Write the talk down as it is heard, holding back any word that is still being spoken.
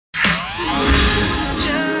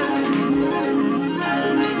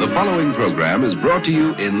following program is brought to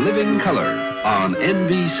you in living color on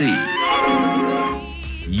NBC.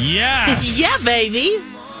 Yes. Yeah, baby.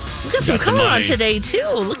 We got some color on today, too.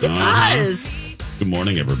 Look at us. Good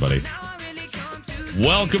morning, everybody.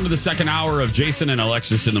 Welcome to the second hour of Jason and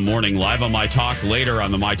Alexis in the morning, live on My Talk, later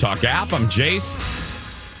on the My Talk app. I'm Jace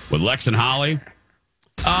with Lex and Holly.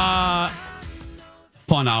 Fun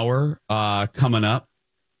hour coming up.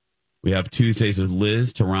 We have Tuesdays with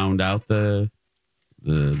Liz to round out the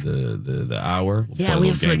hour. Yeah, we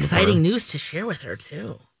have some exciting news to share with her,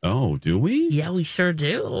 too. Oh, do we? Yeah, we sure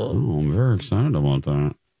do. Oh, I'm very excited about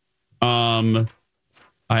that.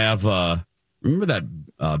 I have, remember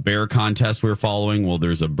that bear contest we were following? Well,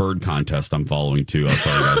 there's a bird contest I'm following, too. I'll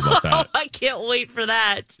tell you guys about that. I can't wait for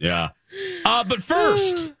that. Yeah. But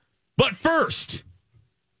first,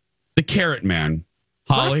 the Carrot Man.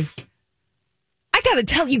 Holly? What? I got to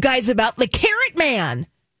tell you guys about the Carrot Man.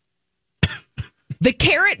 The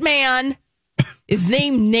Carrot Man is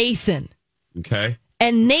named Nathan. Okay.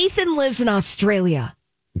 And Nathan lives in Australia.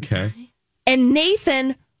 Okay. And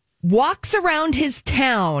Nathan walks around his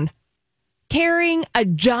town carrying a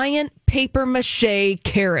giant paper mache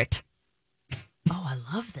carrot. Oh, I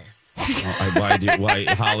love this. Why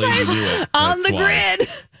Holly, you knew it. On the grid.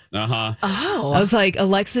 Uh-huh. Oh. I was like,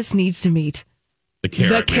 Alexis needs to meet The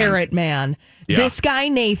Carrot Man. Yeah. This guy,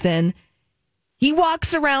 Nathan, he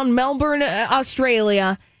walks around Melbourne,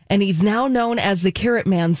 Australia, and he's now known as the Carrot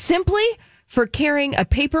Man simply for carrying a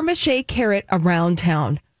paper mache carrot around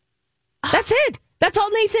town. That's it. That's all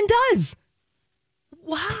Nathan does.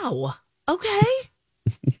 Wow. Okay.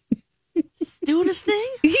 Just doing his thing.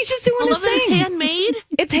 He's just doing his I love that thing. it's handmade.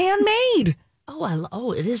 It's handmade.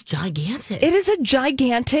 Oh, it is gigantic. It is a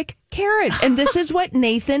gigantic carrot, and this is what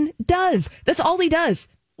Nathan does. That's all he does.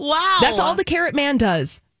 Wow. That's all the Carrot Man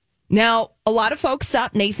does. Now, a lot of folks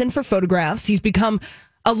stop Nathan for photographs. He's become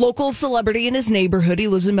a local celebrity in his neighborhood. He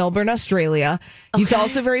lives in Melbourne, Australia. He's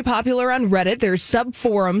also very popular on Reddit. There's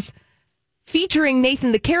sub-forums featuring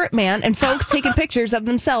Nathan the Carrot Man and folks taking pictures of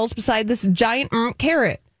themselves beside this giant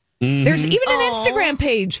carrot. Mm-hmm. There's even an Instagram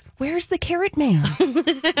page. Where's the Carrot Man?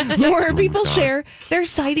 Where people share their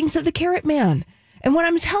sightings of the Carrot Man. And what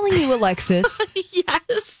I'm telling you, Alexis,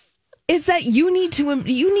 yes, is that you need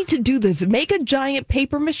to do this. Make a giant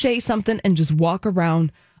paper mache something and just walk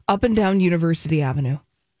around up and down University Avenue.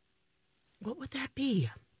 What would that be?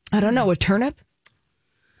 I don't know. A turnip?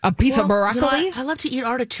 A piece of broccoli? You know, I love to eat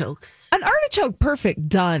artichokes. An artichoke. Perfect.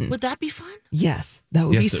 Done. Would that be fun? Yes. That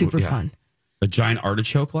would be super fun. A giant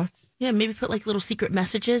artichoke, Lex? Yeah, maybe put like little secret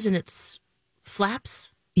messages in its flaps.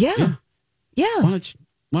 Yeah.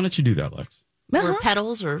 Why don't you do that, Lex? Or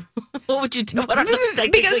petals, or what would you do? What are those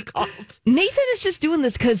technically called? Nathan is just doing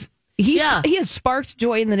this because he has sparked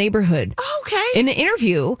joy in the neighborhood. Oh, okay. In an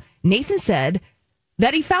interview, Nathan said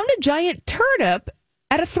that he found a giant turnip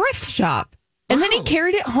at a thrift shop. And then he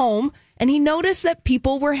carried it home, and he noticed that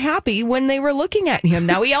people were happy when they were looking at him.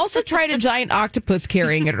 Now, he also tried a giant octopus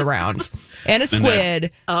carrying it around, and a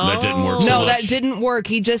squid. That didn't work so No, much. that didn't work.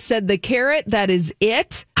 He just said the carrot, that is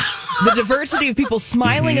it. The diversity of people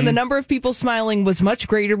smiling and the number of people smiling was much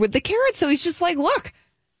greater with the carrot. So he's just like, look,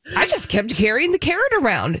 I just kept carrying the carrot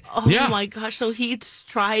around. Oh, my gosh. So he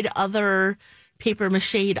tried other paper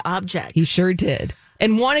mache objects. He sure did.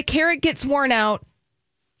 And when a carrot gets worn out,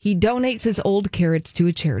 he donates his old carrots to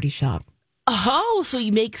a charity shop. Oh, so he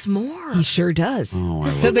makes more. He sure does. Oh,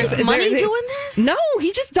 so there's money doing this? No,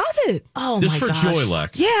 he just does it. Oh, just my gosh. Just for joy,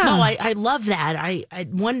 Lex. Yeah. No, I love that. At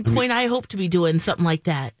one point, I hope to be doing something like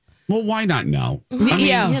that. Well, why not now? I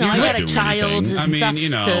got a child and stuff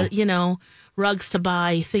to, rugs to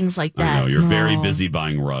buy, things like that. I know, you're very busy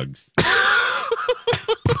buying rugs.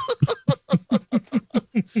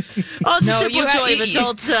 It's a simple joy of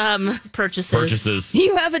adult purchases.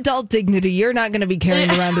 You have adult dignity. You're not going to be carrying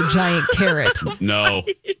around a giant carrot. No.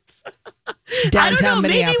 Downtown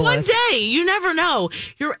Minneapolis. Maybe one day. You never know.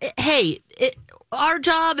 Our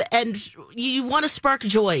job, and you want to spark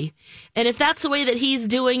joy. And if that's the way that he's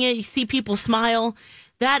doing it, you see people smile,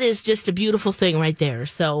 that is just a beautiful thing right there.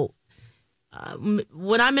 So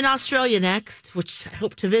when I'm in Australia next, which I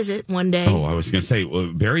hope to visit one day. Oh, I was going to say,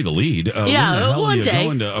 bury the lead. One day.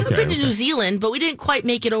 I've been to New Zealand, but we didn't quite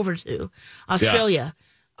make it over to Australia. Yeah.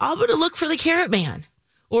 I'm going to look for the Carrot Man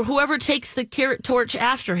or whoever takes the carrot torch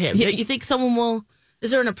after him. Yeah. You think someone will...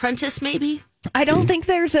 Is there an apprentice, maybe? I don't think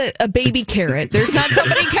there's a baby carrot. There's not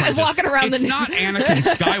somebody kind of walking around. It's not Anakin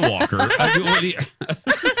Skywalker.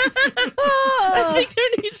 I think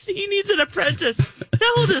he needs an apprentice.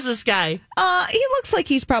 How old is this guy? He looks like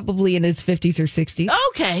he's probably in his 50s or 60s.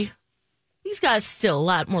 Okay. He's got still a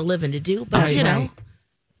lot more living to do, but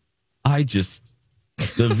I just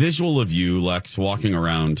The visual of you, Lex, walking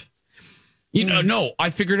around. No, I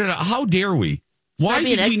figured it out. How dare we? Why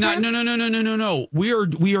did we not? No.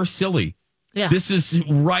 We are silly. Yeah. This is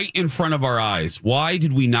right in front of our eyes. Why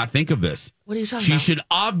did we not think of this? What are you talking She about? should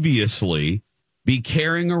obviously be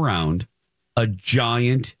carrying around a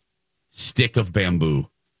giant stick of bamboo.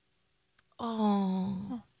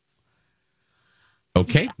 Oh.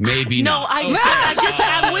 Okay, maybe No, not.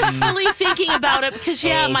 I'm wistfully thinking about it because,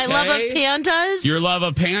 my love of pandas. Your love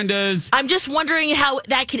of pandas. I'm just wondering how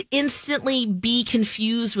that could instantly be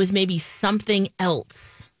confused with maybe something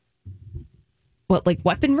else. What, like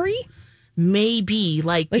weaponry? Maybe,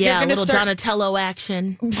 like you're a gonna little start- Donatello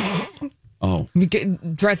action. Oh. You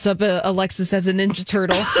could dress up Alexis as a Ninja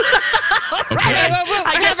Turtle. Okay.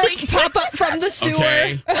 I guess we Pop up from the sewer.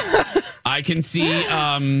 Okay. I can see.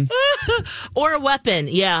 Or a weapon,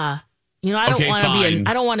 yeah. I don't Okay, want to fine.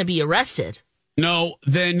 I don't want to be arrested. No,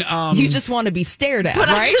 then. You just want to be stared at, But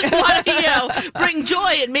right? I just want to, bring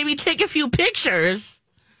joy and maybe take a few pictures.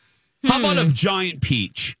 How about a giant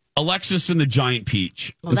peach? Alexis and the giant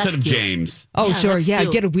peach Oh, instead that's of cute. James. Oh, Yeah, sure. that's Yeah,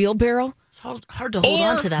 cute. get a wheelbarrow. It's hard to hold Or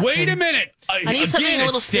on to that. wait thing. a minute. I need something a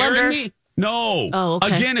little it's staring slender. me. No. Oh,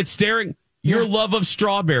 okay. Again, it's staring. Your love of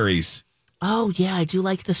strawberries. Oh, yeah, I do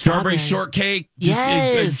like the Strawberry strawberry. shortcake. Just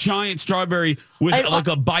a Yes. giant strawberry with like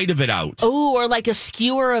a bite of it out. Oh, or like a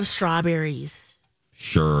skewer of strawberries.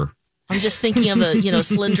 Sure. I'm just thinking of a,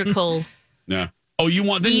 cylindrical, Yeah. Oh, you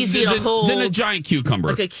want Easy to hold. then a giant cucumber.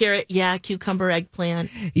 like a carrot, cucumber, eggplant.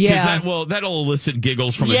 Yeah. That'll elicit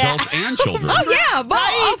giggles from Yeah. adults and children. Oh, yeah,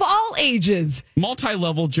 of all ages.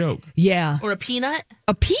 Multi-level joke. Yeah. Or a peanut.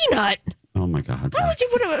 A peanut. Oh my God. Why would you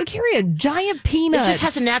want to carry a giant peanut? It just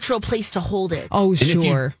has a natural place to hold it. Oh, And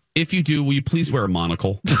sure. If you do, will you please wear a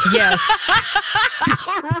monocle? Yes.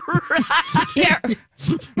 Yeah.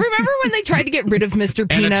 Remember when they tried to get rid of Mr.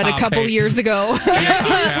 And a Peanut a top couple hat. years ago? It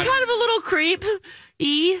was kind of a little creep.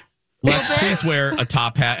 Let's please wear a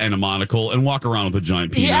top hat and a monocle and walk around with a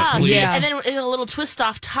giant peanut. Yeah, Please. Yeah. And then a little twist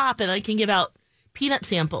off top, and I can give out peanut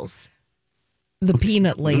samples. The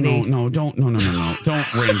peanut lady. No, don't randomly hand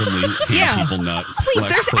Yeah. people nuts. Please,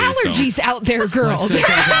 there's allergies out there, girl. Lex, There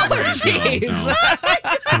are don't. allergies. No.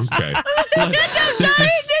 Okay. This It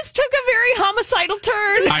is, just took a very homicidal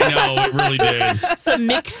turn. I know, it really did. The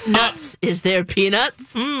mixed nuts. Is there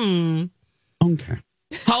peanuts? Okay.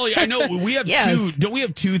 Holly, I know we have Yes. two. Don't we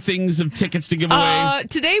have two things of tickets to give away?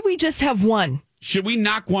 Today we just have one. Should we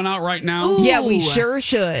knock one out right now? Ooh. Yeah, we sure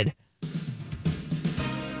should.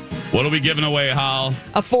 What are we giving away, Hal?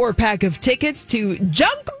 A 4-pack of tickets to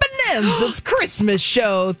Junk Bonanza's Christmas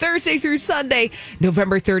show, Thursday through Sunday,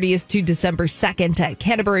 November 30th to December 2nd at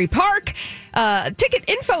Canterbury Park. Ticket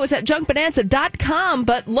info is at junkbonanza.com.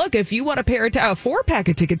 But look, if you want to pair a 4-pack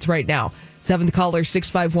of tickets right now, 7th caller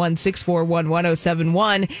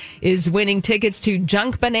 651-641-1071 is winning tickets to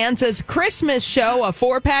Junk Bonanza's Christmas show, a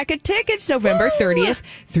 4-pack of tickets, November 30th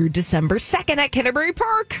through December 2nd at Canterbury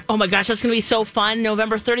Park. Oh my gosh, that's going to be so fun.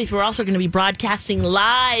 November 30th, we're also going to be broadcasting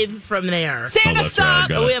live from there. Santa that's right, I stop.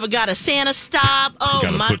 got it. We have got a Santa stop. Oh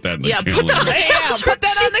Gotta my! put that in the put calendar. that on the calendar. Put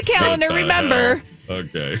that on the calendar, What the remember. hell?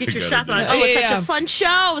 Okay. Get your Gotta shopping do on. that. Oh, it's such Yeah. a fun show.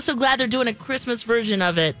 I'm so glad they're doing a Christmas version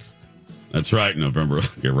of it. That's right, November.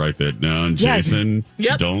 Okay, write that down, Yeah. Jason.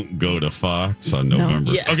 Yep. Don't go to Fox on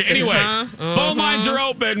November. Yeah. Okay, anyway, Uh-huh. phone lines are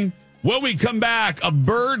open. When we come back, a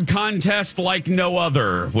bird contest like no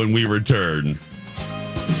other when we return.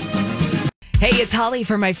 Hey, it's Holly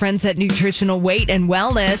for my friends at Nutritional Weight and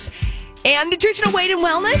Wellness. And Nutritional Weight and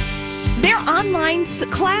Wellness, their online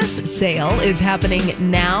class sale is happening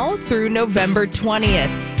now through November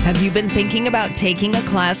 20th. Have you been thinking about taking a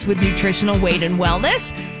class with Nutritional Weight and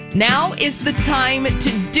Wellness? Now is the time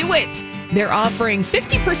to do it. They're offering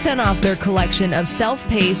 50% off their collection of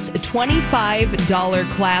self-paced $25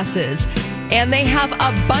 classes. And they have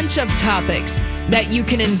a bunch of topics that you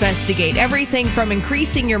can investigate. Everything from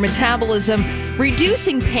increasing your metabolism,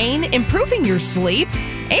 reducing pain, improving your sleep,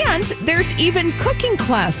 and there's even cooking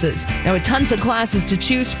classes. Now, with tons of classes to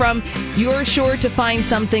choose from, you're sure to find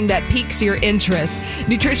something that piques your interest.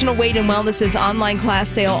 Nutritional Weight and Wellness's online class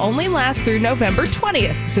sale only lasts through November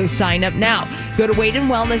 20th, so sign up now. Go to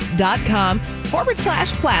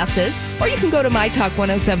weightandwellness.com/classes, or you can go to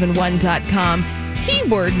mytalk1071.com.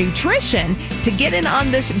 Keyword nutrition to get in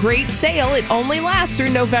on this great sale. It only lasts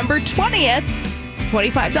through November 20th.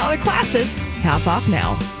 $25 classes, half off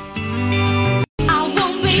now.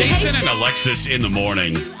 Jason and Alexis in the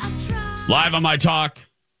morning. Live on My Talk.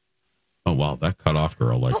 Oh, wow. That cut off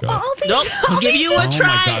girl like that. All these, Nope. all I'll give these you a Oh, try.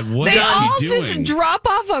 my God. What They is all she just doing? drop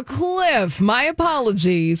off a cliff. My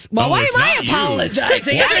apologies. Well, why it's am I not you.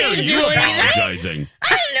 apologizing? Why I are didn't you do anything. apologizing?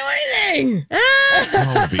 I didn't do anything.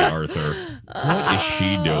 Oh, B. Arthur. What is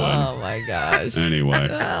she doing? Oh my gosh. Anyway.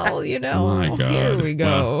 Well, My God. here we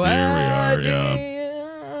go. Well, here we are,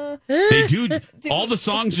 yeah. They do. All the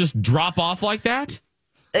songs just drop off like that?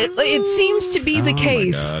 It seems to be the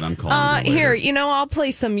case. Oh, my God. I'm calling you here, later. I'll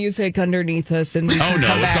play some music underneath us and we Oh, can no.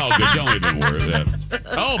 come It's back. all good. Don't even worry about it.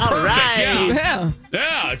 Oh, perfect. right. Yeah. Yeah.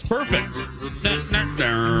 Yeah, it's perfect.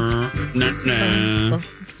 Nah.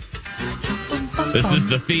 This is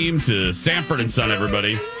the theme to Sanford and Son,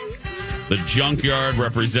 everybody. The junkyard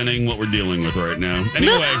representing what we're dealing with right now.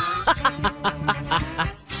 Anyway,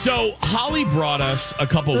 so Holly brought us a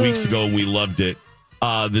couple weeks ago, and we loved it.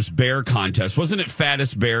 This bear contest. Wasn't it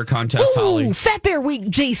Fattest Bear Contest, Holly? Ooh, Fat Bear Week,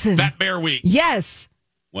 Jason. Fat Bear Week. Yes.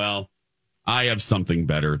 Well, I have something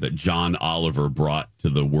better that John Oliver brought to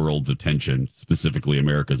the world's attention, specifically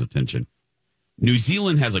America's attention. New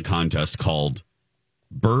Zealand has a contest called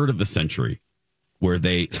Bird of the Century, where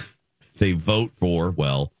they vote for,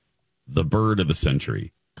 well, the bird of the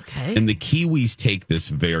century. Okay. And the Kiwis take this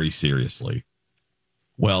very seriously.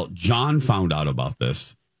 Well, John found out about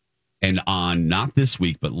this, and on not this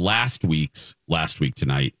week, but last week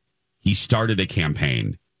tonight, he started a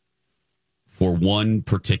campaign for one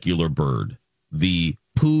particular bird, the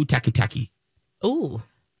Puutakitaki. Ooh.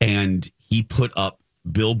 And he put up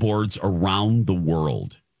billboards around the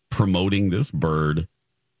world promoting this bird.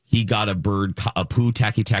 He got a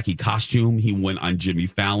Puutakitaki costume. He went on Jimmy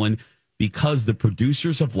Fallon because the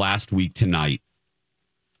producers of Last Week Tonight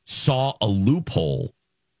saw a loophole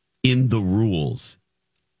in the rules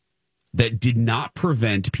that did not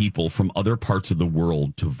prevent people from other parts of the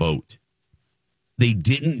world to vote. They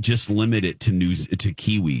didn't just limit it to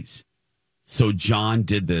Kiwis. So John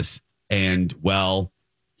did this, and, well,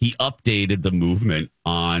 he updated the movement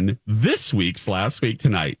on this week's Last Week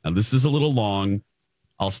Tonight. Now, this is a little long.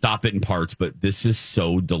 I'll stop it in parts, but this is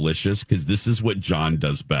so delicious because this is what John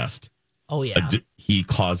does best. Oh, yeah. He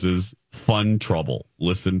causes fun trouble.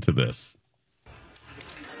 Listen to this.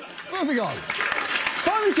 Moving on.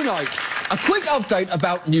 Finally tonight, a quick update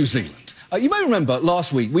about New Zealand. You may remember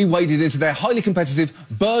last week we waded into their highly competitive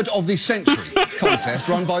Bird of the Century contest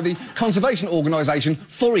run by the conservation organisation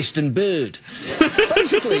Forest and Bird.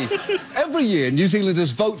 Basically, every year New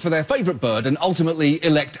Zealanders vote for their favourite bird and ultimately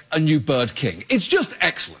elect a new bird king. It's just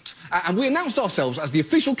excellent. And we announced ourselves as the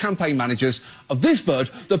official campaign managers of this bird,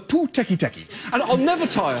 the Puutakitaki. And I'll never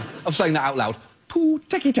tire of saying that out loud.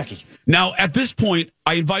 Puutakitaki. Now, at this point,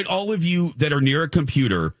 I invite all of you that are near a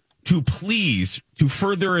computer to please, to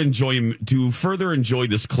further enjoy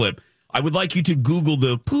this clip. I would like you to Google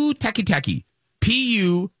the Puutakitaki.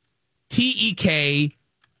 Puuteketeke.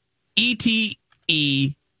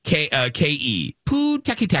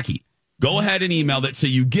 Puutakitaki. Go ahead and email that so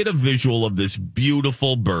you get a visual of this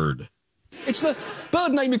beautiful bird. It's the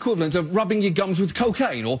bird name equivalent of rubbing your gums with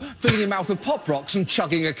cocaine or filling your mouth with Pop Rocks and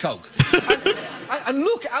chugging a Coke. And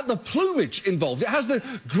look at the plumage involved. It has the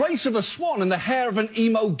grace of a swan and the hair of an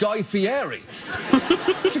emo Guy Fieri.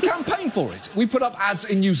 To campaign for it, we put up ads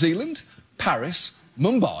in New Zealand, Paris,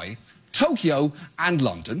 Mumbai, Tokyo and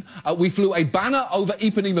London. We flew a banner over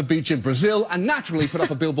Ipanema Beach in Brazil and naturally put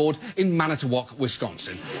up a billboard in Manitowoc,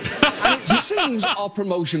 Wisconsin. And it seems our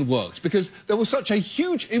promotion worked because there was such a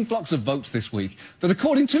huge influx of votes this week that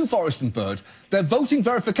according to Forest and Bird, their voting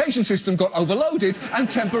verification system got overloaded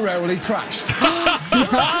and temporarily crashed. We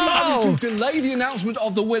actually managed to delay the announcement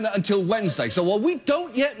of the winner until Wednesday. So while we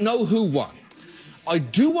don't yet know who won, I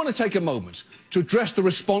do want to take a moment to address the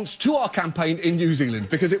response to our campaign in New Zealand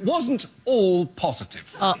because it wasn't all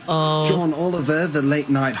positive. Uh-oh. John Oliver, the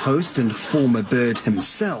late-night host and former bird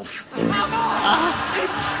himself,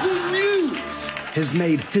 has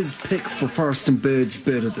made his pick for Forest and Bird's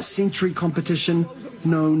Bird of the Century competition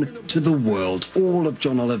known to the world. All of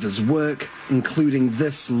John Oliver's work, including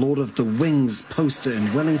this Lord of the Wings poster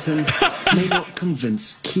in Wellington, may not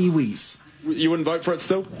convince Kiwis. You wouldn't vote for it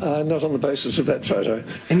still? Not on the basis of that photo.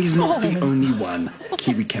 And he's not the only one.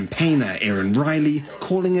 Kiwi campaigner Erin Riley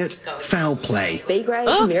calling it foul play. B-grade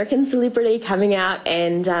American celebrity coming out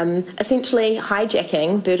and essentially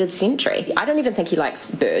hijacking Bird of the Century. I don't even think he likes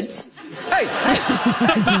birds. Hey!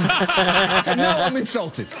 Now I'm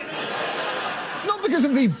insulted. Not because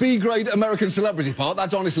of the B-grade American celebrity part,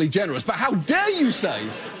 that's honestly generous, but how dare you say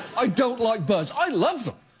I don't like birds? I love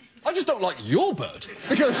them. I just don't like your bird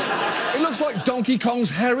because it looks like Donkey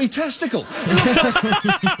Kong's hairy testicle.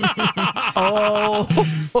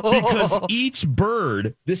 Because each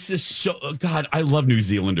bird, this is so, God, I love New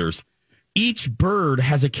Zealanders. each bird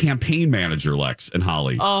has a campaign manager, Lex and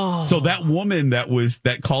Holly. Oh. So that woman that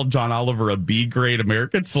called John Oliver a B-grade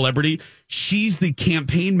American celebrity, she's the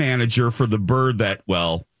campaign manager for the bird that,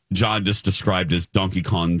 well, John just described as Donkey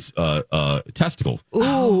Kong's testicles.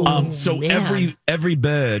 Ooh, so man. every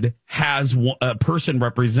bird has a person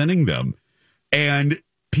representing them. And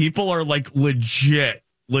people are like legit,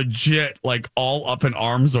 like all up in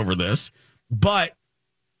arms over this. But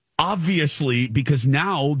obviously, because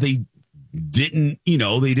now they didn't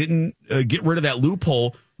get rid of that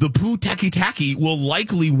loophole, the Pooh Taki will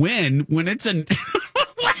likely win when it's when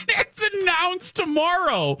it's announced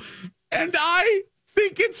tomorrow. And I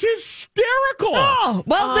think it's hysterical. Oh,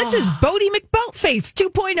 well, this is Bodie McBoatface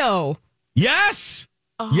 2.0. Yes.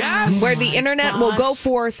 Yes. Where the internet will go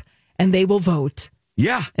forth and they will vote.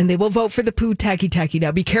 Yeah. And they will vote for the Pooh Taki.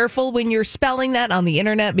 Now, be careful when you're spelling that on the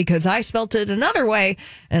internet because I spelt it another way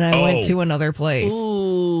and I went to another place.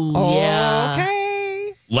 Ooh, yeah.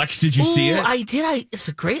 Okay. Lex, did you see it? I did. It's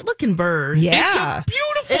a great looking bird. Yeah. It's a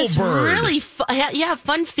beautiful It's bird. really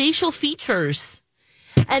fun facial features.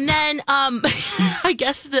 And then I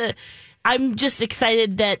guess I'm just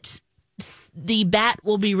excited that the bat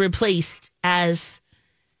will be replaced as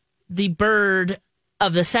the bird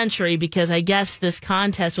of the century because I guess this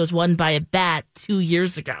contest was won by a bat 2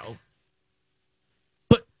 years ago.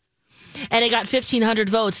 And it got 1,500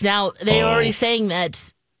 votes. Now they're already saying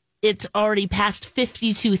that it's already past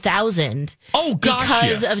 52,000. Oh gosh,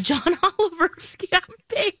 because yes. of John Oliver's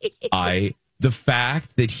campaign. The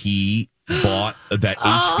fact that he bought that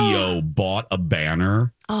HBO bought a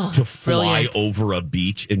banner to fly brilliant. over a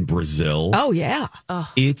beach in Brazil. Oh, yeah.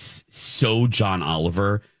 It's so John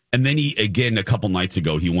Oliver. And then he, again, a couple nights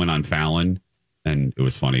ago, he went on Fallon, and it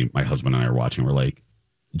was funny. My husband and I were watching. We're like,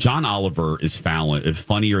 John Oliver is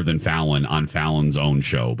funnier than Fallon on Fallon's own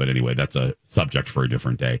show. But anyway, that's a subject for a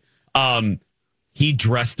different day. He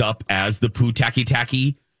dressed up as the Pooh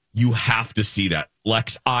Taki. You have to see that,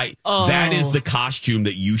 Lex. That is the costume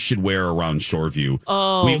that you should wear around Shoreview.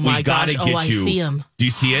 Oh, my gosh. I see him. Do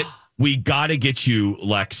you see it? We got to get you,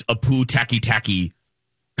 Lex, a Pooh Taki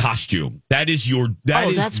costume. That's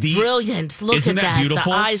brilliant. Look Isn't at that that.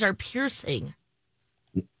 beautiful? The eyes are piercing.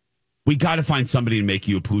 We got to find somebody to make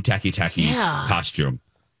you a Pooh Taki Yeah. costume.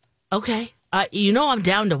 Okay. I'm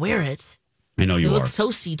down to wear it. I know you It are. looks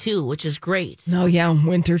toasty, too, which is great. Oh, yeah.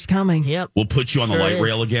 Winter's coming. Yep. We'll put you on the Sure light is.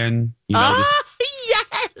 rail again. Yes.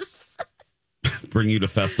 Bring you to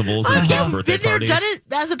festivals and kids' birthday Been there, parties. done it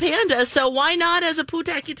as a panda, so why not as a Pooh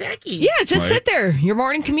Taki? Yeah, just sit there. Your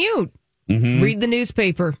morning commute. Mm-hmm. Read the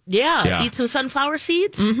newspaper. Yeah. Eat some sunflower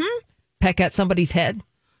seeds. Mm-hmm. Peck at somebody's head.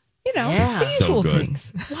 Yeah. The So usual good.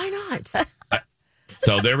 things. Why not?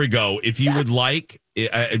 So there we go. If you would like,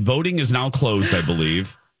 voting is now closed, I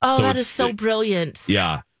believe. Oh, So that it's- is so brilliant.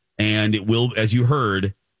 Yeah. And it will, as you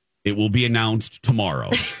heard, it will be announced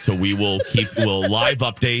tomorrow. So we'll live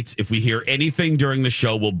updates. If we hear anything during the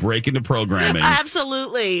show, we'll break into programming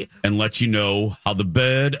Absolutely. and let you know how the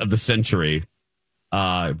bird of the century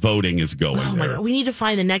voting is going. Oh, my there. God. We need to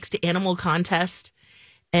find the next animal contest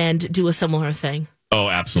and do a similar thing. Oh,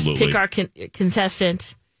 absolutely. Pick our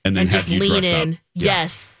contestant and then just have you lean dress in. up. Yeah.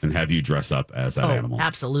 Yes. And have you dress up as that animal.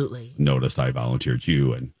 Absolutely. Noticed I volunteered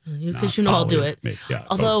you and Because I'll do it. Yeah.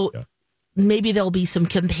 Although maybe there'll be some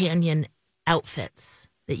companion outfits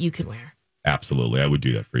that you can wear. Absolutely. I would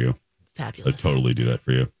do that for you. Fabulous. I'd totally do that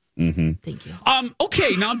for you. Mm-hmm. Thank you.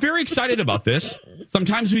 Okay, now I'm very excited about this.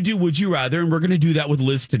 Sometimes we do Would You Rather, and we're going to do that with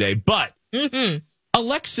Liz today. But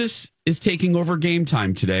Alexis is taking over game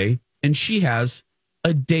time today, and she has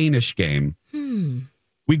a Danish game.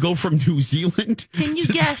 We go from New Zealand. Can you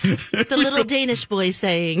guess the little Danish boy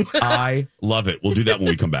saying? I love it. We'll do that when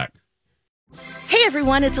we come back. Hey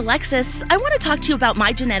everyone, it's Alexis. I want to talk to you about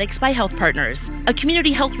My Genetics by Health Partners, a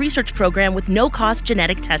community health research program with no-cost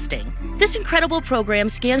genetic testing. This incredible program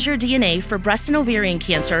scans your DNA for breast and ovarian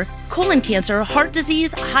cancer, colon cancer, heart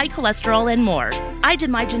disease, high cholesterol, and more. I did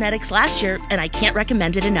My Genetics last year, and I can't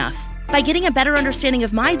recommend it enough. By getting a better understanding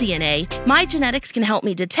of my DNA, My Genetics can help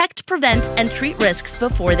me detect, prevent, and treat risks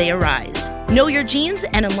before they arise. Know your genes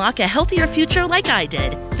and unlock a healthier future like I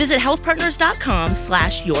did. Visit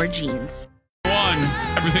healthpartners.com/yourgenes.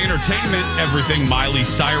 Everything Entertainment, everything Miley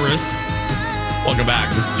Cyrus. Welcome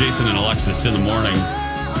back. This is Jason and Alexis in the morning.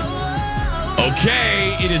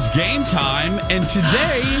 Okay, it is game time, and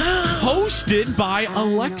today hosted by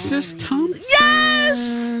Alexis Thompson.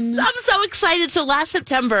 Yes! I'm so excited. So last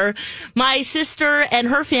September, my sister and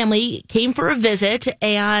her family came for a visit,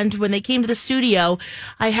 and when they came to the studio,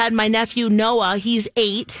 I had my nephew Noah, he's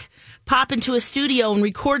 8, pop into a studio and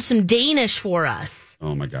record some Danish for us.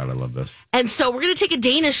 Oh my God, I love this. And so we're going to take a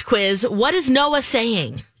Danish quiz. What is Noah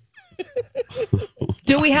saying?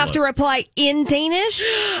 Do we have to reply in Danish?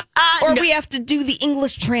 Or we have to do the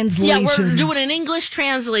English translation? Yeah, we're doing an English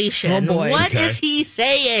translation. Oh, boy. What Okay. is he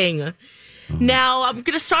saying? Now, I'm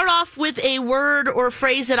going to start off with a word or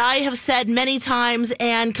phrase that I have said many times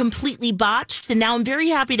and completely botched. And now I'm very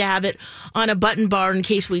happy to have it on a button bar in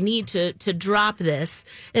case we need to drop this,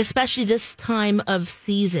 especially this time of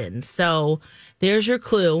season. So there's your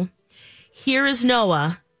clue. Here is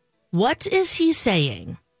Noah. What is he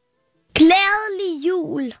saying? Glædelig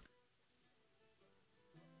jul.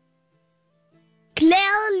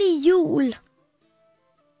 Glædelig jul.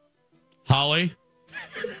 Holly?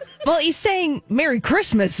 Well, he's saying Merry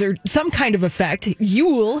Christmas or some kind of effect.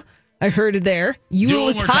 Yule, I heard it there. Do it Yule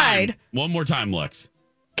one more tide. time. One more time, Lex.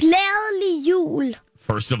 Glædelig jul.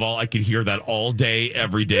 First of all, I could hear that all day,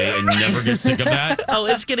 every day, and never get sick of that. Oh,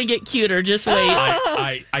 it's going to get cuter. Just wait.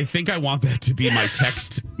 I think I want that to be my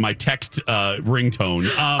text ringtone.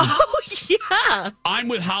 Yeah. I'm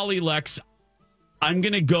with Holly, Lex. I'm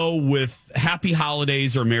going to go with Happy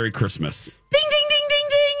Holidays or Merry Christmas. Ding, ding, ding, ding,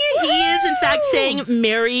 ding. He is, in fact, saying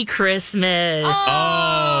Merry Christmas.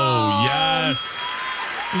 Oh, yes.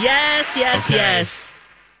 Yes, yes, Okay. yes.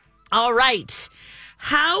 All right.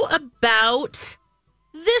 How about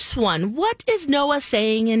this one? What is Noah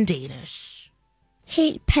saying in Danish?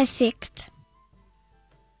 Helt perfekt.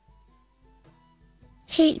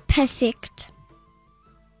 Helt perfekt.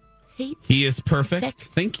 Hate. He is perfect. Perfect.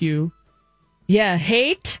 Thank you. Yeah,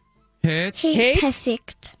 hate. Hit, Helt Helt?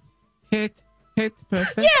 perfekt. hit,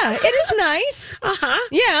 perfect. Yeah, it is nice. Uh-huh.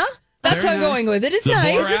 Yeah, that's Very what I'm nice. going with. It is The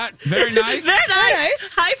nice. Borat, very nice. Very nice.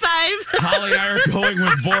 nice. High five. Holly and I are going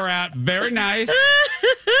with Borat, very nice.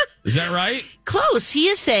 Is that right? Close. He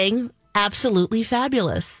is saying absolutely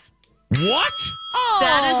fabulous. What?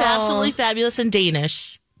 That is absolutely fabulous in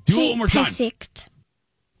Danish. Do it one Helt more time. perfekt.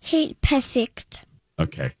 Helt perfekt.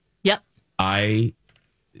 Okay. Yep. I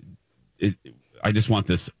just want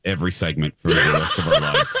this every segment for the rest of our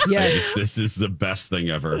lives. Yes. This is the best thing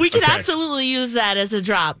ever. We can Okay. absolutely use that as a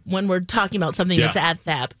drop when we're talking about something Yeah. that's at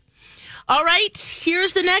THAP. All right.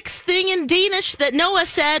 Here's the next thing in Danish that Noah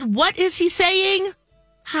said. What is he saying?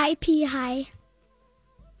 Hej pige hej.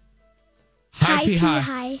 Hi, Hej P. pige Hi.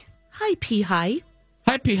 hej. Hi, P. Hi.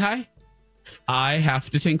 Hi, P. Hi. I have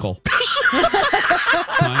to tinkle.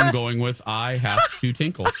 I'm going with I have to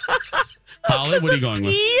tinkle. Holly, what are you going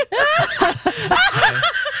with?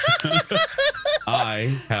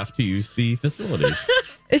 I have to use the facilities.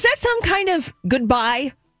 Is that some kind of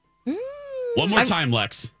goodbye? One more time,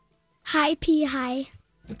 Lex. Hej pige hej.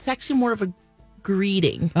 It's actually more of a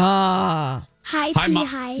greeting. Ah. Hej Hi, pige Ma-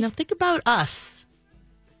 hej. Now think about us.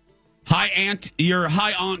 Hi, Aunt. Your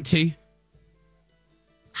hi, Auntie.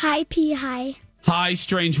 Hej pige hej. Hi,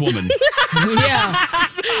 strange woman. Yeah.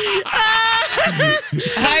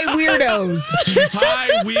 Hi, weirdos.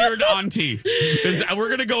 Hi, weird auntie. We're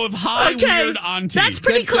going to go with hi, Okay. weird auntie. That's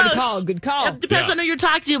pretty Good close. call. Good call. It depends Yeah. on who you're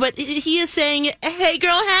talking to, but he is saying, hey,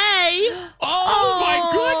 girl, hey. Oh, my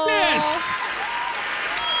goodness.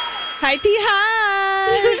 Hi, P.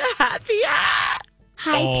 Hi. Happy.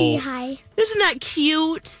 Hej Oh. pige hej. Isn't that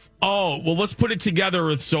cute? Oh, well, let's put it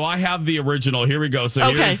together. So I have the original. Here we go. So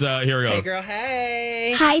Okay. here we go. Girl,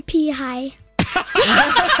 hey. Hej pige hej. We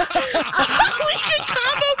can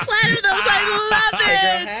combo platter those. I love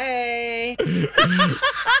it. Hey.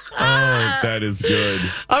 Oh, that is good.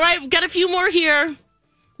 All right, we've got a few more here.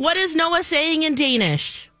 What is Noah saying in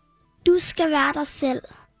Danish? Du skal være dig selv.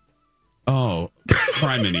 Oh,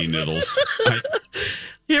 criminy niddles.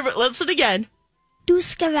 Here, listen again. Du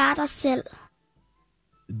skal være dig selv.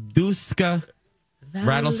 Duska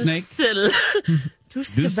rattlesnake. Du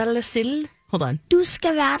skal være selv. Hold on. Du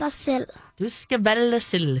skal være dig selv. Du skal være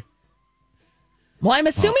selv. Well, I'm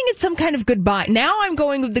assuming it's some kind of goodbye. Now I'm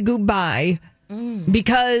going with the goodbye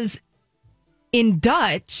because in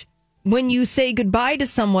Dutch, when you say goodbye to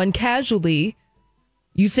someone casually,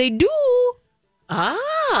 you say doe. Ah.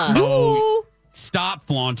 Oh, stop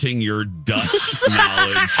flaunting your Dutch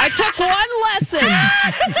knowledge. I took one lesson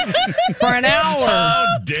for an hour. How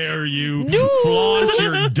dare you flaunt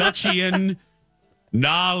your Dutchian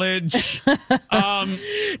knowledge?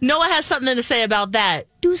 Noah has something to say about that.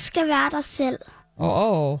 Du skal være dig selv.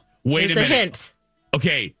 Oh. Wait There's a a minute. hint.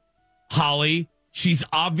 Okay, Holly, she's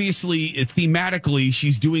obviously, thematically,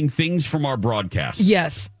 she's doing things from our broadcast.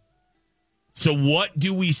 Yes. So what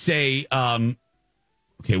do we say?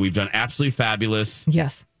 Okay, we've done absolutely fabulous.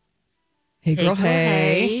 Yes. Hey, girl,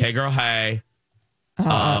 hey. Hey, girl, hey.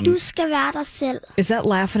 Du skal være dig selv. Is that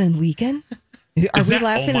laughing and leaking? Are we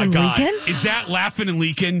laughing oh my and God. leaking? Is that laughing and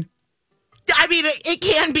leaking? I mean, it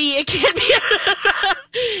can be. It can be.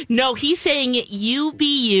 No, he's saying you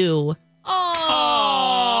be you.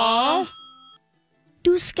 Aww.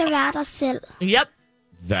 Du skal være dig selv. Yep.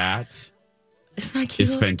 That Isn't that cute?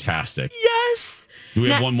 is fantastic. Yes. Do we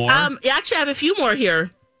have one more? Actually, I have a few more here.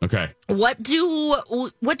 Okay. What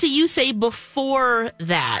do you say before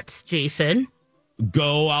that, Jason?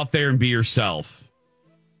 Go out there and be yourself.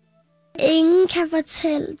 Ingen kan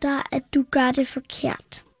fortælle dig, at du gør det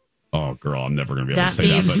forkert. Oh, girl, I'm never going to be able That to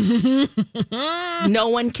say that. But No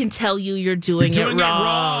one can tell you you're doing, You're doing it it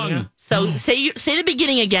wrong. wrong. So say the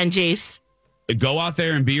beginning again, Jace. go out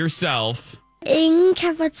there and be yourself. Ingen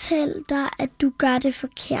kan fortælle dig, at du gør det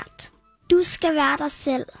forkert. Du skal være dig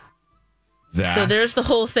selv. That, So there's the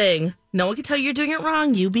whole thing. No one can tell you you're doing it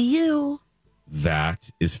wrong. You be you. that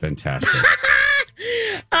is fantastic.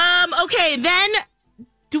 Okay, then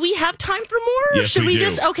do we have time for more? Yes, Should we do.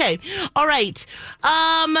 just okay. All right.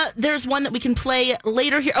 There's one that we can play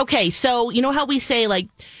later here. Okay, so you know how we say like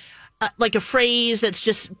a phrase that's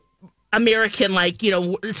just American, like, you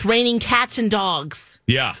know, it's raining cats and dogs.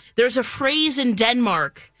 Yeah. There's a phrase in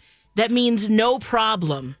Denmark that means no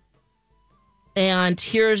problem. And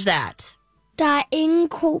here's that. Der er ingen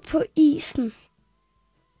ko på isen.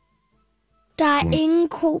 Der er ingen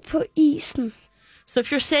ko på isen. So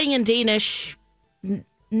if you're saying in Danish,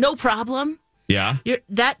 no problem, Yeah.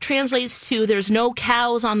 that translates to there's no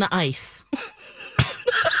cows on the ice.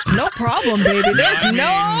 No problem, baby. There's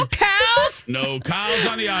no cows. No cows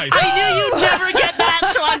on the ice. I knew you'd never get that,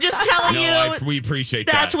 so I'm just telling you. We appreciate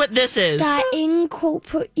That's that. what this is. Der er ingen ko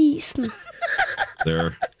på isen.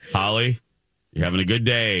 There, Holly, you're having a good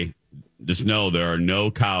day. Just know there are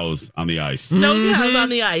no cows on the ice. No cows on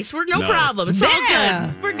the ice. We're no problem. It's all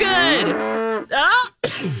Yeah. good. We're good.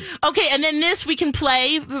 Okay, and then this we can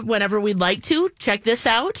play whenever we'd like to. Check this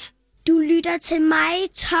out. Du lytter til mig,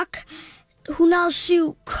 Tok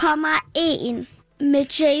 107,1 med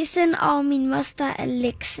Jason og min moster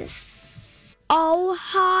Alexis. Og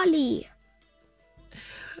Holly.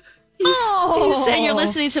 He's saying you're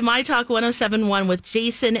listening to My Talk 107.1 with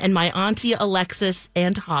Jason and my auntie Alexis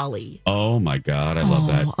and Holly. Oh my God, I love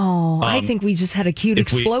that. I think we just had a cute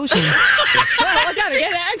if we- explosion. I gotta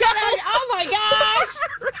get it. Oh my gosh.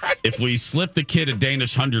 If we slip the kid a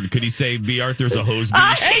Danish 100, could he say B. Arthur's a hose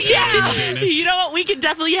beast? Yeah. in Danish? You know what? We could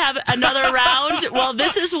definitely have another round. Well,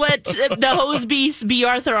 this is what the hose beast, B.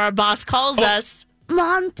 Arthur, our boss, calls us.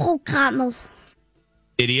 Morgenprogrammet.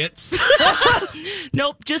 Idiots.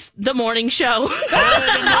 Nope, just the morning show.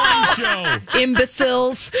 The morning show.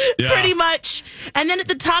 Imbeciles. Yeah. Pretty much. And then at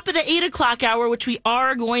the top of the 8 o'clock hour, which we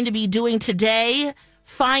are going to be doing today,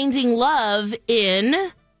 finding love in...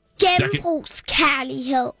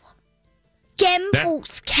 Genbrugskærlighed.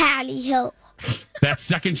 Genbrugskærlighed. That's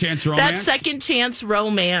second chance romance. That second chance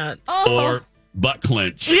romance. Or butt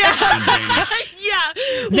clench. Yeah. In Danish. Yeah.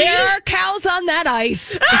 There are cows on that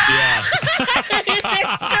ice. Yeah.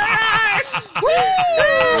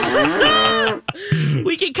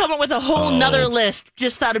 We could come up with a whole nother list.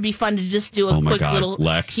 Just thought it'd be fun to just do a Oh my quick God, little,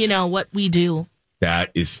 Lex. you know, what we do.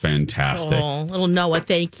 That is fantastic. Oh, little Noah,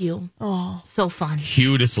 thank you. Oh, so fun.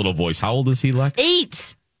 Cutest little voice. How old is he, Lex?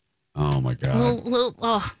 8. Oh my God.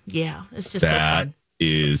 Oh, yeah. It's just so That fun.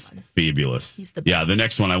 is fabulous. He's the Yeah, best. the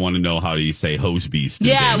next one I want to know how do you say hose beast in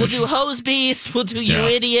Yeah, we'll Danish. do hose beast. We'll do you Yeah.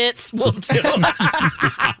 idiots. We'll do,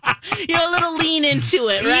 a little lean into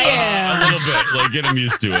it, right? A little bit. Like, get him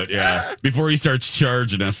used to it. Yeah. Before he starts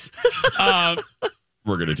charging us.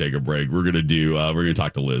 We're going to take a break. We're going to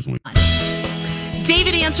talk to Liz.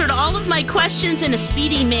 David answered all of my questions in a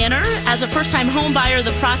speedy manner. As a first-time home buyer,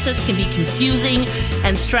 the process can be confusing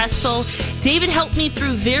and stressful. David helped me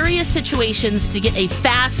through various situations to get a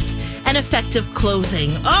fast and effective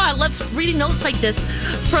closing. Oh, I love reading notes like this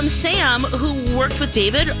from Sam, who worked with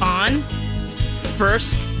David on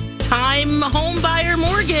first-time home buyer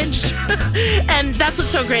mortgage. And that's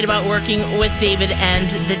what's so great about working with David and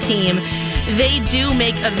the team. They do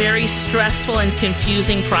make a very stressful and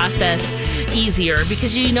confusing process easier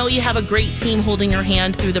because you know you have a great team holding your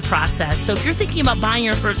hand through the process. So if you're thinking about buying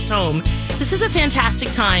your first home, this is a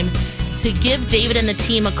fantastic time to give David and the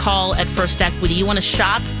team a call at First Equity. You want to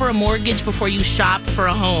shop for a mortgage before you shop for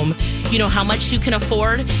a home. You know how much you can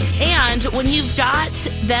afford. And when you've got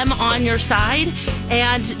them on your side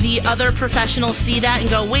and the other professionals see that and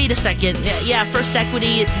go, wait a second, yeah, First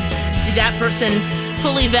Equity, that person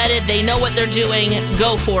fully vetted, they know what they're doing,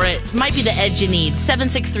 go for it. Might be the edge you need.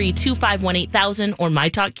 763-251-8000 or my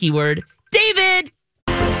talk keyword, David.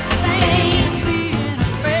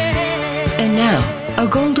 And now, a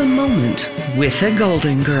golden moment with the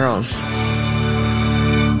Golden Girls.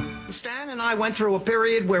 Standing and I went through a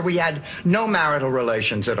period where we had no marital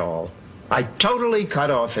relations at all. I totally cut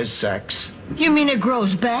off his sex. You mean it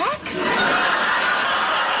grows back?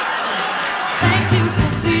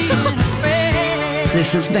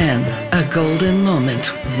 This has been a golden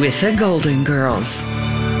moment with the Golden Girls.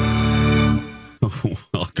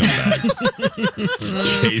 Welcome back.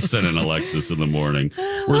 Jason and Alexis in the morning.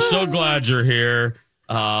 We're so glad you're here.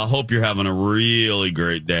 Hope you're having a really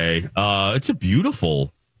great day. It's a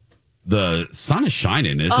beautiful... The sun is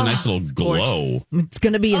shining. It's a nice little glow. It's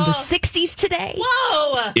going to be in the 60s today.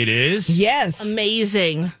 Whoa! It is? Yes.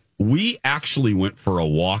 Amazing. We actually went for a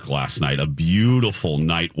walk last night, a beautiful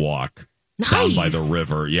night walk down by the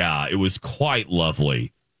river. Yeah, it was quite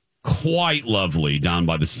lovely. Quite lovely down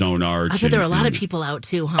by the Stone Arch. I bet there were a lot of people out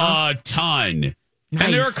too, huh? A ton. Nice.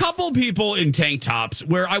 And there are a couple people in tank tops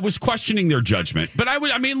where I was questioning their judgment. But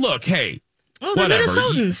I mean, look, hey. Oh, they're whatever.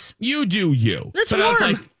 Minnesotans. You do you. It's but warm. I was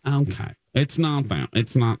like, okay. It's not that.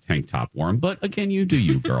 It's not tank top warm. But again, you do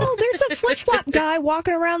you, girl. Oh, there's a flip-flop guy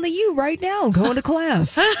walking around the U right now going to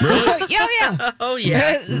class. Really? Yeah. Oh,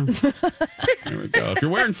 yeah. There we go. If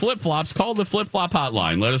you're wearing flip-flops, call the flip-flop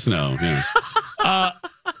hotline. Let us know. Yeah.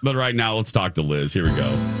 But right now, let's talk to Liz. Here we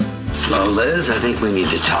go. Well, Liz, I think we need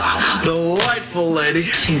to talk. Delightful lady.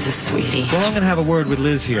 She's a sweetie. Well, I'm going to have a word with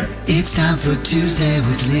Liz here. It's time for Tuesday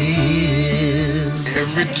with Liz.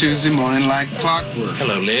 Every Tuesday morning like clockwork.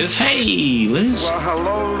 Hello, Liz. Hey, Liz. Well,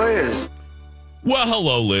 hello, Liz. Well,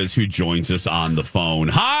 hello, Liz, who joins us on the phone.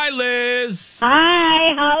 Hi, Liz.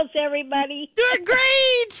 Hi, how's everybody? Doing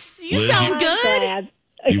great. You Liz, sound good.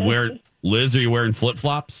 Liz, are you wearing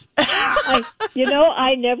flip-flops? I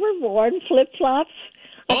never worn flip-flops.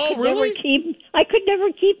 Oh, really? I could never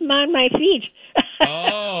keep them on my feet.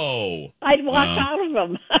 Oh. I'd walk out of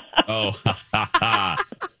them. Oh.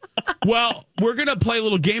 Well, we're going to play a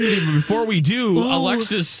little game with you, but before we do,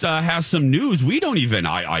 Alexis has some news. We don't even,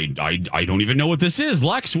 I don't even know what this is.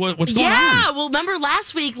 Lex, what's going on? Yeah, well, remember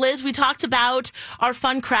last week, Liz, we talked about our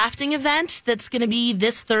fun crafting event that's going to be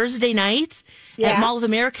this Thursday night at Mall of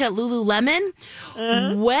America at Lululemon.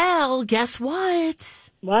 Well, guess what?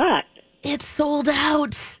 What? It's sold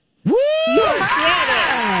out. Woo!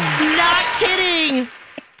 Not kidding.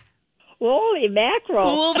 Holy mackerel.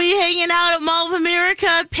 We'll be hanging out at Mall of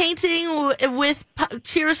America, painting with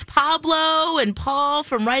Cheers Pablo and Paul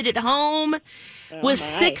from Right at Home with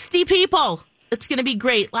 60 people. It's going to be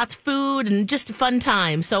great. Lots of food and just a fun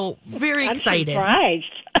time. So very excited. I'm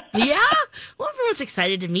surprised. Yeah? Well, everyone's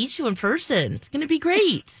excited to meet you in person. It's going to be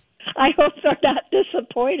great. I hope they're not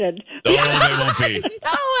disappointed. Oh, they won't be.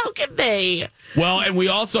 No, how can they? Well, and we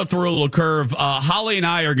also threw a little curve. Holly and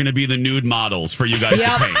I are going to be the nude models for you guys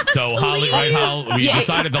to paint. So, Holly, right, Holly? We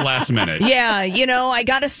decided the last minute. Yeah, I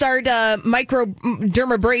got to start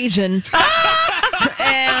microdermabrasion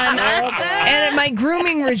and my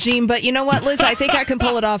grooming regime. But you know what, Liz? I think I can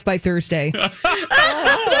pull it off by Thursday.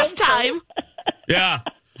 There's time. Yeah.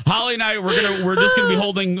 Holly and I, we're just gonna be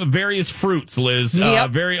holding various fruits, Liz.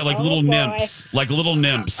 Little nymphs,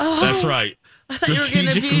 That's right. I thought you were going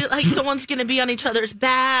to be like someone's going to be on each other's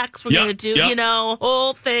backs. We're going to do,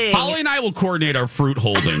 whole thing. Holly and I will coordinate our fruit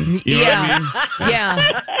holding. You know what I mean?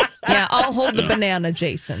 Yeah. I'll hold the banana,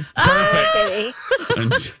 Jason. Perfect.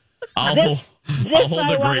 And I'll hold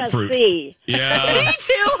the grapefruits. Yeah. Me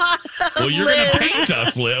too. Well, you're going to paint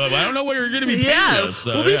us, Liz. I don't know what you're going to be painting us.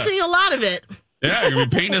 So, we'll be seeing a lot of it. Yeah, you're going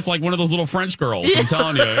to be painting us like one of those little French girls. I'm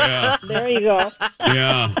telling you. Yeah. There you go.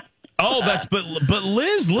 Yeah. Oh, but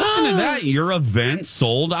Liz, listen to that. Your event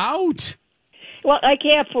sold out. Well, I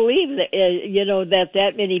can't believe that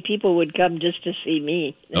that many people would come just to see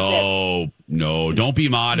me. Oh, no, don't be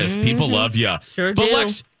modest. People love you. Sure do.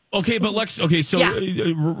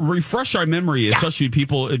 Refresh our memory, especially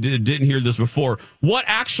people didn't hear this before. What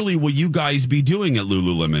actually will you guys be doing at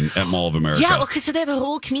Lululemon at Mall of America? Yeah, okay, so they have a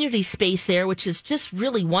whole community space there, which is just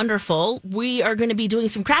really wonderful. We are going to be doing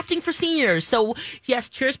some crafting for seniors. So, yes,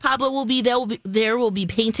 Cheers Pablo will be there. We'll be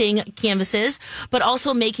painting canvases, but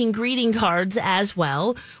also making greeting cards as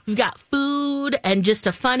well. We've got food and just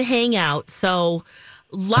a fun hangout. So,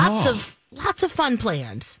 lots of fun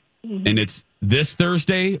planned. And it's this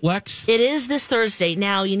Thursday, Lex? It is this Thursday.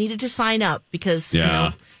 Now, you needed to sign up because,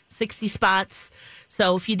 60 spots.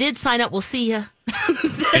 So if you did sign up, we'll see you.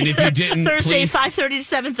 And if you didn't, Thursday, please, 5:30 to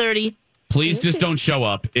 7:30. Please just don't show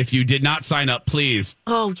up. If you did not sign up, please.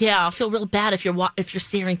 Oh, yeah. I'll feel real bad if you're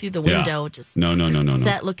staring through the window. Just No.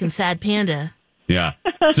 that looking sad panda. Yeah.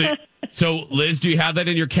 So, Liz, do you have that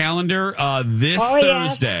in your calendar this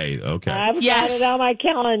Thursday? Okay. I've got it on my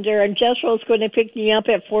calendar, and Jessro's going to pick me up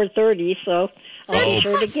at 4:30, so I'll be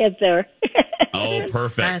sure to get there. Oh,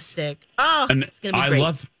 perfect. Fantastic. Oh, And it's going to be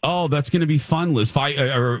great. that's going to be fun, Liz.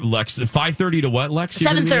 Lex, 5:30 to what, Lex?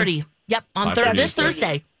 7:30. Yep, on this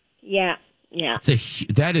Thursday. Yeah.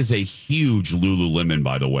 That is a huge Lululemon,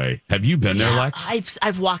 by the way. Have you been there, Lex?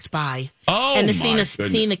 I've walked by. Oh, and seen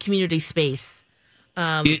the community space.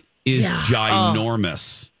 It is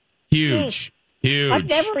ginormous. Huge. I've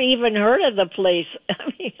never even heard of the place.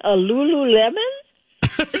 I mean, a Lululemon?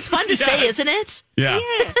 It's fun to say, isn't it? Yeah.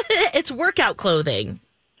 It's workout clothing.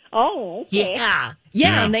 Oh, okay.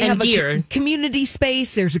 Yeah, and they have gear. a community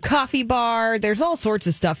space. There's a coffee bar. There's all sorts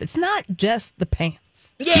of stuff. It's not just the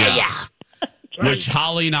pants. Yeah. Which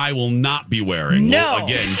Holly and I will not be wearing. No.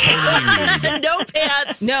 Again, totally nude. No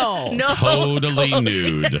pants. No. Totally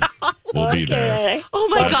nude. We'll be there. Oh,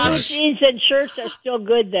 my gosh. Jeans and shirts are still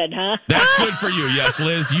good then, huh? That's good for you. Yes,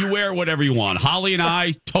 Liz, you wear whatever you want. Holly and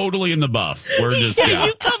I, totally in the buff. We're just,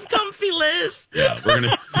 You come comfy, Liz. Yeah, we're going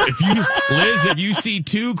to, if you see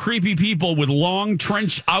two creepy people with long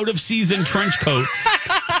out of season trench coats,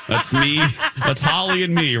 that's me. That's Holly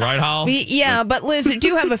and me, right, Hol? Yeah, but Liz, I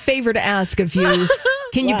do have a favor to ask of you.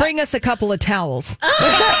 Can you bring us a couple of towels?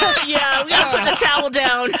 Yeah, we got to put the towel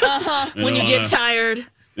down when you get tired.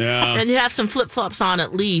 Yeah. And you have some flip-flops on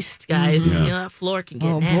at least, guys. Yeah. You know, that floor can get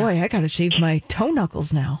nasty. Oh, boy, I got to shave my toe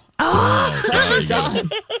knuckles now. I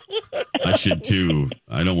should, too.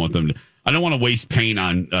 I don't want to waste paint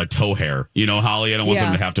on toe hair. You know, Holly, I don't want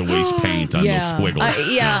them to have to waste paint on those squiggles.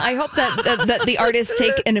 I hope that the artists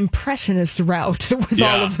take an impressionist route with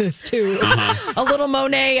all of this, too. A little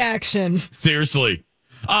Monet action. Seriously.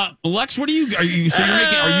 Lex, are you going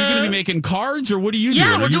to be making cards or what are you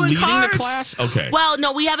doing? We're doing leading cards. the class? Okay. Well,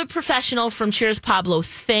 no, we have a professional from Cheers Pablo,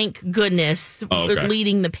 thank goodness,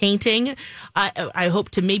 leading the painting. I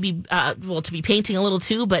hope to maybe, to be painting a little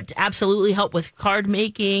too, but absolutely help with card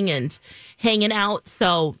making and hanging out.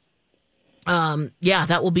 So,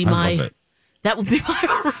 that will be my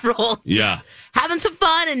role. Yeah. Just having some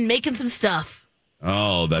fun and making some stuff.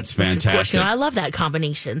 Oh, that's Which, of course, fantastic. I love that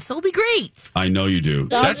combination. So it'll be great. I know you do.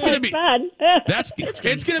 That's going to be fun.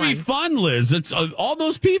 It's going to be fun, Liz. It's all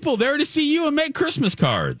those people there to see you and make Christmas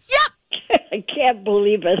cards. Yep. I can't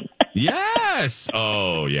believe it. Yes.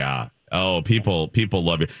 Oh, yeah. Oh, people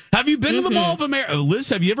love you. Have you been to the Mall of America? Liz,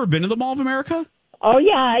 have you ever been to the Mall of America? Oh,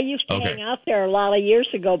 yeah. I used to hang out there a lot of years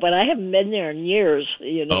ago, but I haven't been there in years.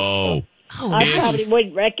 You know. I probably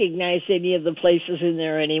wouldn't recognize any of the places in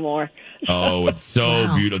there anymore. Oh, it's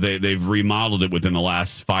so beautiful. They've remodeled it within the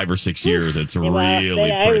last 5 or 6 years. It's really pretty.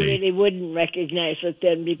 I really wouldn't recognize it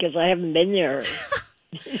then because I haven't been there.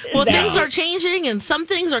 Well, things are changing and some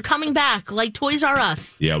things are coming back, like Toys R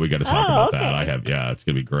Us. Yeah, we got to talk about that. It's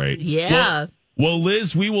going to be great. Yeah. Well,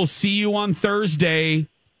 Liz, we will see you on Thursday.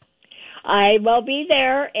 I will be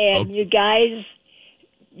there, and you guys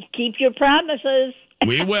keep your promises.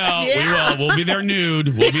 We will. We will. We'll be there nude.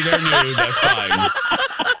 That's fine.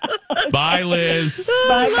 Bye, Liz.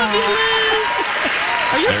 Bye, Liz.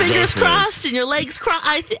 Are your fingers crossed and your legs crossed?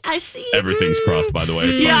 I see. Everything's crossed, by the way.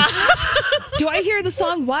 It's fine. Do I hear the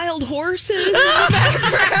song Wild Horses?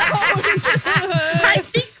 I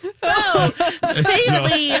think so.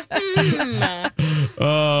 Bailey.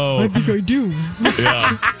 Oh. I think I do.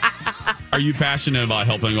 Yeah. Are you passionate about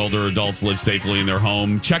helping older adults live safely in their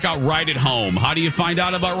home? Check out Right at Home. How do you find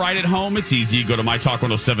out about Right at Home? It's easy. Go to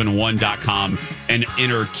mytalk1071.com and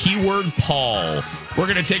enter keyword Paul. We're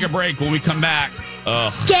going to take a break. When we come back.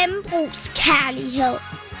 Genbrugskærlighed.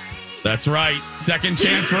 That's right. Second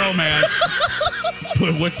chance romance.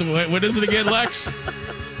 What is it again, Lex?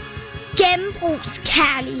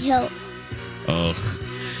 Genbrugskærlighed. Ugh.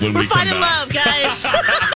 When We're we come finding back. love, guys.